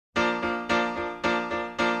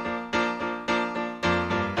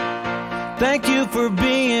Thank you for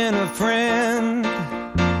being a friend.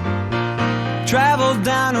 Travel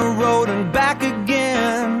down a road and back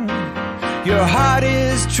again. Your heart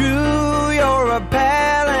is true, you're a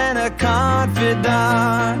pal and a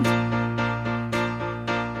confidant.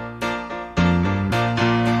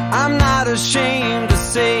 I'm not ashamed to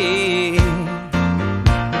say,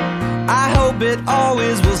 I hope it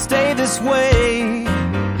always will stay this way.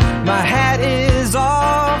 My hat is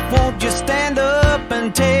off, won't you stand up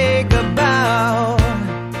and take a bow?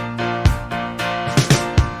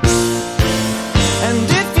 And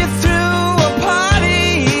if you threw a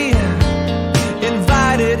party,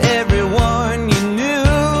 invited everyone you knew,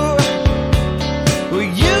 well,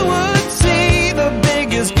 you would see the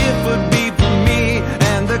biggest gift would be from me,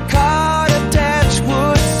 and the card attached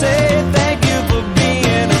would say, thank you for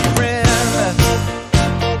being a friend.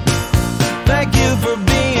 Thank you for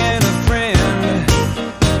being a friend.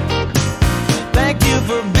 Thank you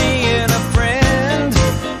for being a friend.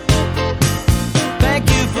 Thank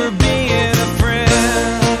you for being a friend.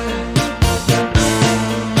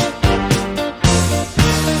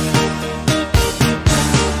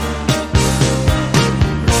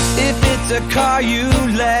 If it's a car you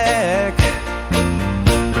lack,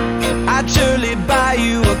 I'd surely buy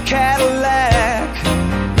you a Cadillac.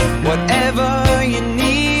 Whatever you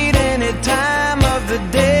need, any time of the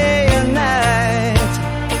day or night.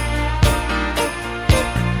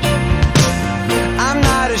 I'm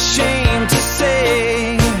not ashamed to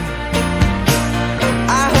say,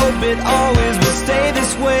 I hope it always will stay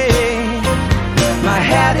this way. My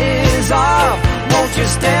hat is off, won't you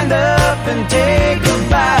stand up and take a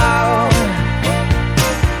bow?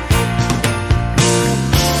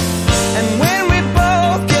 And when we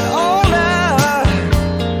both get older,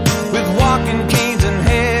 with walking canes and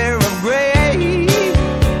hair of gray,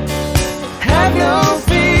 have no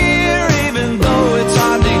fear, even though it's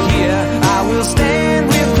hard to hear, I will stand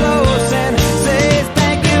real close and say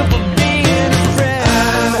thank you for being a friend.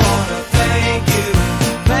 I wanna thank you.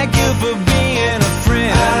 Thank you for being a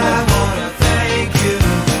friend. I wanna thank you.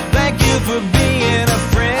 Thank you for being a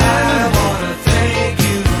friend. I wanna thank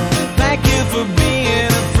you. Thank you for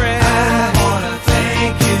being a friend. I wanna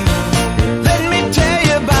thank you. Let me tell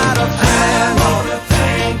you about a friend. I wanna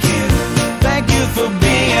thank you. Thank you for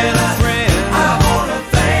being a friend. I wanna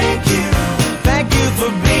thank you. Thank you for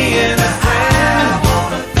being a friend. I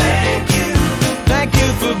wanna thank you. Thank you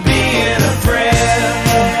for being a friend.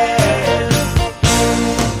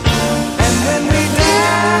 And when we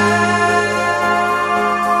die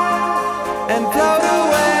and float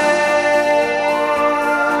away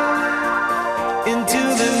into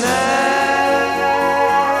the night,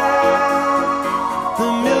 the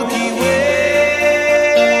Milky Way,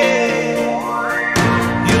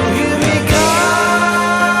 you'll hear me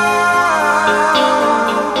call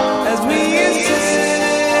as we ascend.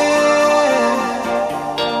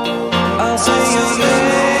 I'll sing your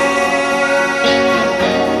name,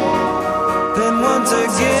 then once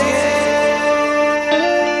again,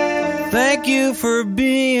 thank you for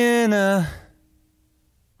being a